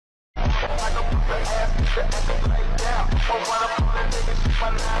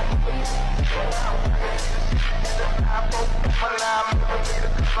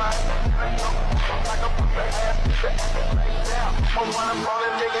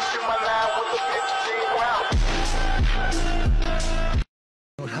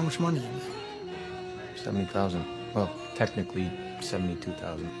How much money you make? 70,000. Well, technically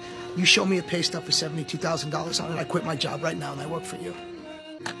 72,000. You show me a pay stub for $72,000 on it, I quit my job right now and I work for you.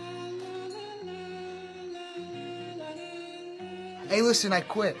 Hey, listen, I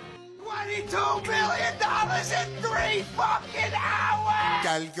quit. $22 million in 3 fucking hours!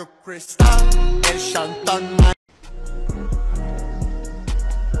 Gallo Cristal, El Shantan.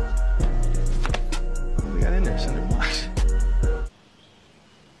 What we got in there? $100.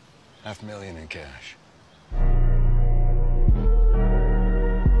 $500,000 in cash.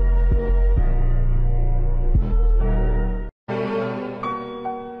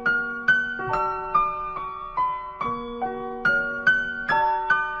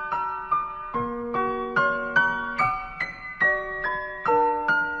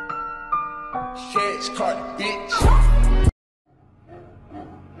 Shit's caught, bitch.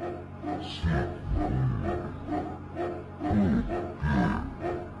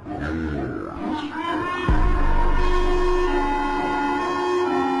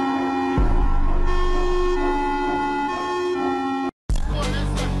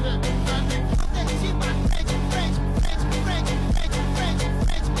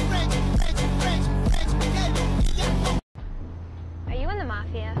 Are you in the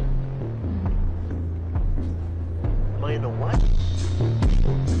mafia? Am I in the what?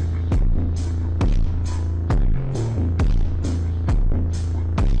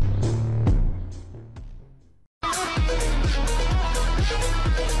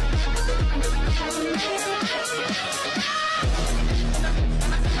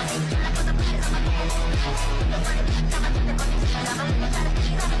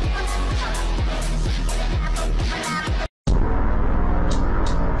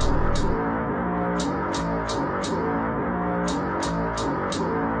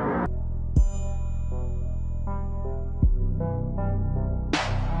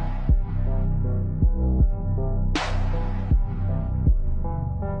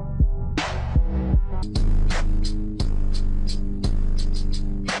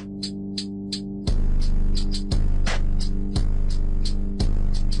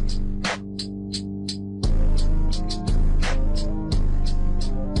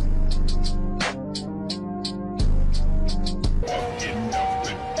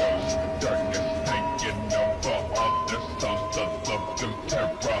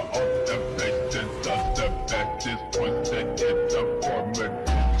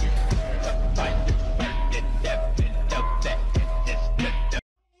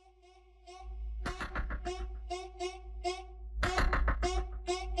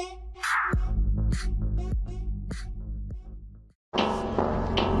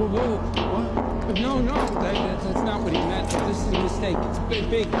 Whoa, what? No, that's not what he meant. This is a mistake. It's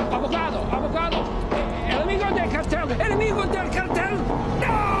big. Avocado! Enemigo del cartel! Enemigo del cartel! No!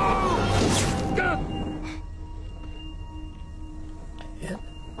 Hit?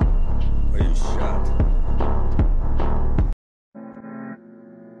 Or you shot?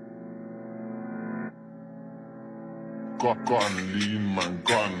 Gun lean, man,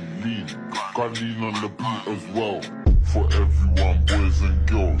 gun lean. Gun lean on the beat as well. For everyone, boys and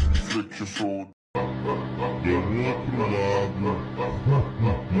girls, flick your sword.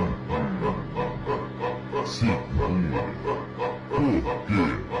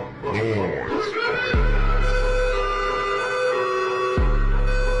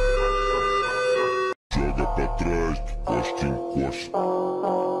 Joga pra trás, costa em costa.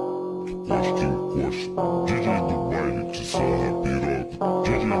 Costa em costa. DJ do baile te sarra piroca.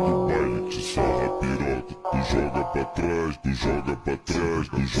 DJ do baile te sarra piroca. Tu joga pra trás, tu joga pra trás,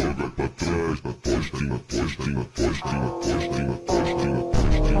 tu joga pra trás. Postinho, postinho, postinho, postinho, postinho,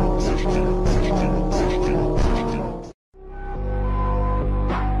 postinho, postinho, postinho, postinho, postinho.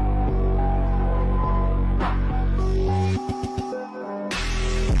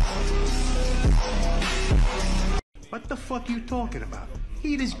 What the fuck are you talking about?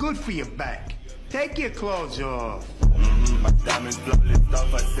 Heat is good for your back. Take your clothes off. My diamonds flawless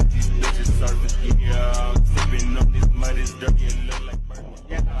off. I said these bitches surface. Yeah, sipping on this mud is dirty and look like burning.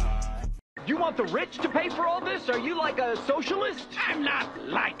 Yeah. You want the rich to pay for all this? Are you like a socialist? I'm not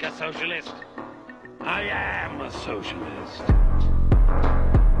like a socialist. I am a socialist.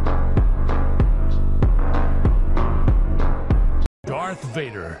 Darth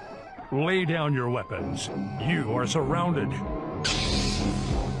Vader, lay down your weapons. You are surrounded.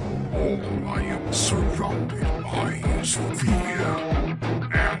 I am surrounded by his fear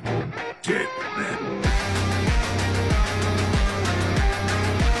and dead men.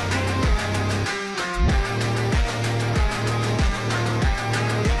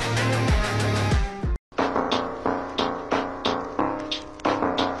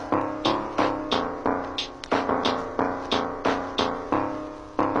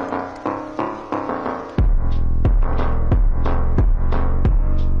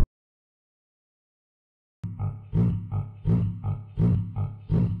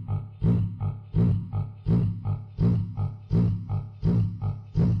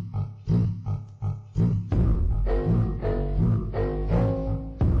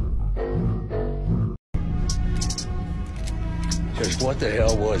 Just what the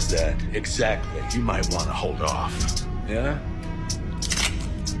hell was that? Exactly. You might want to hold off. Yeah?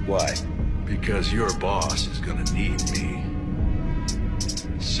 Why? Because your boss is gonna need me.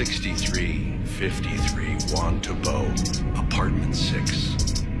 6353 Juan Tabo, apartment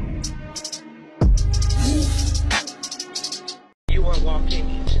 6. You are walking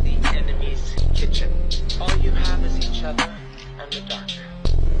into the enemy's kitchen. All you have is each other and the dark.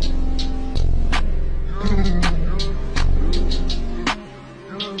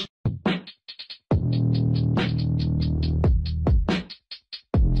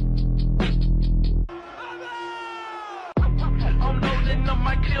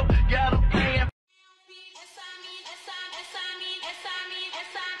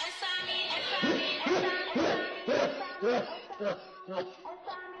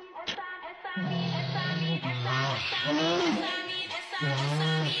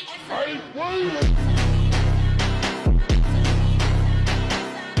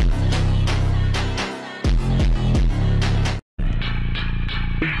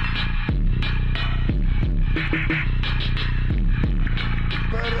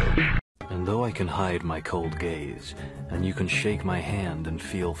 And though I can hide my cold gaze, and you can shake my hand and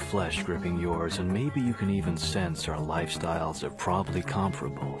feel flesh gripping yours, and maybe you can even sense our lifestyles are probably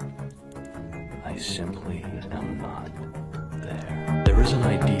comparable, I simply am not there. There is an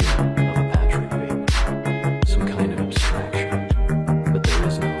idea of a Patrick baby, some kind of abstraction, but there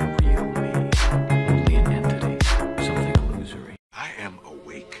is no real me, only an entity, something illusory. I am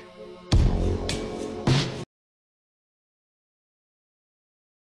awake.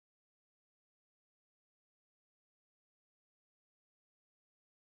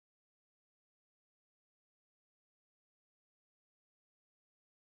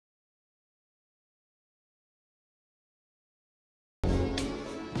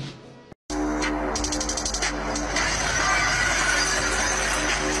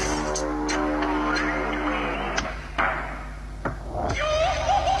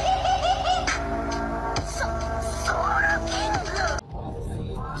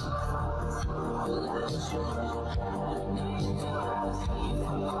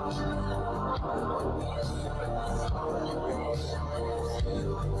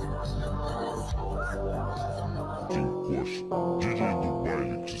 DJ do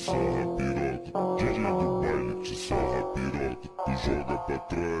baile te sarra piroca, DJ do baile te sarra piroca. Tu joga pra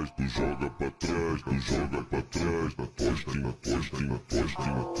trás, tu joga pra trás, tu joga pra trás. Postinha, postinha,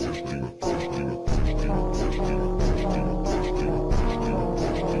 postinha, postinha, postinha, postinha, postinha, postinha, postinha,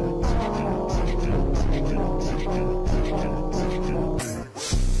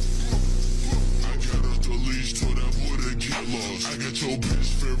 I got off the leash, told that boy to get lost. I got your bitch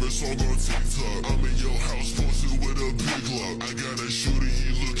favorite song on TikTok. I'm in your house posted with a big lock. I got a shooter, he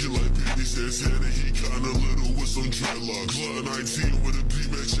looking like Baby Santana. He kinda little with some dreadlocks. Club 19 with a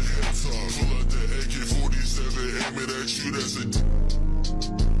beam at your head top. Pull out the AK-47, aim it at you, that's a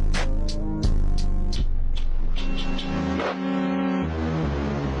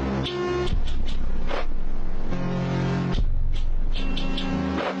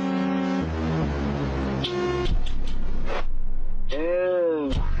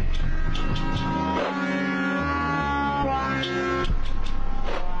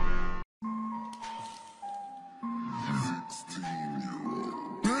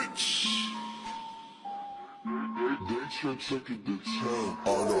took it to town.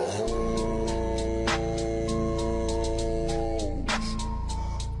 All the hoes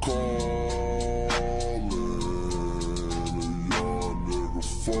calling a young nigga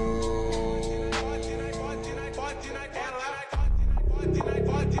fall.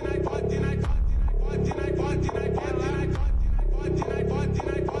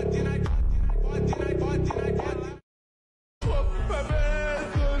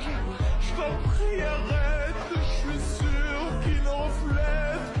 Je suis sûr qu'il ne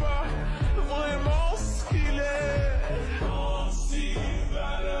reflète pas vraiment ce qui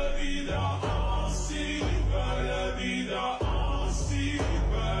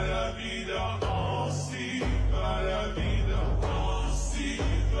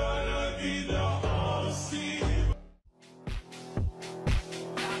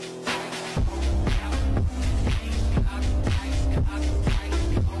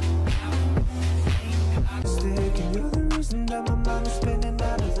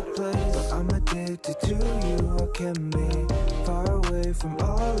from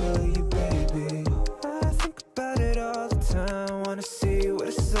all of you, baby. I think about it all the time. Wanna see what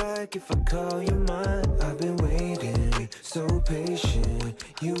it's like if I call you mine. I've been waiting, so patient.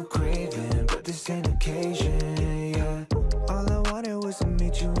 You craving, but this ain't occasion, yeah. All I wanted was to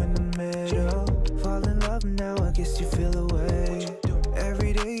meet you in the middle. Fall in love now, I guess you feel away.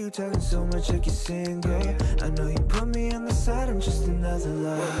 Every day you talking so much like you're single. I know you put me on the side, I'm just another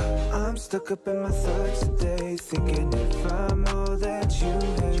love. I'm stuck up in my thoughts today, thinking if I'm all that you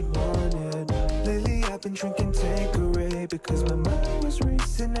had wanted. Lately I've been drinking Tanqueray because my mind was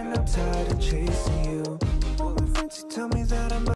racing and I'm tired of chasing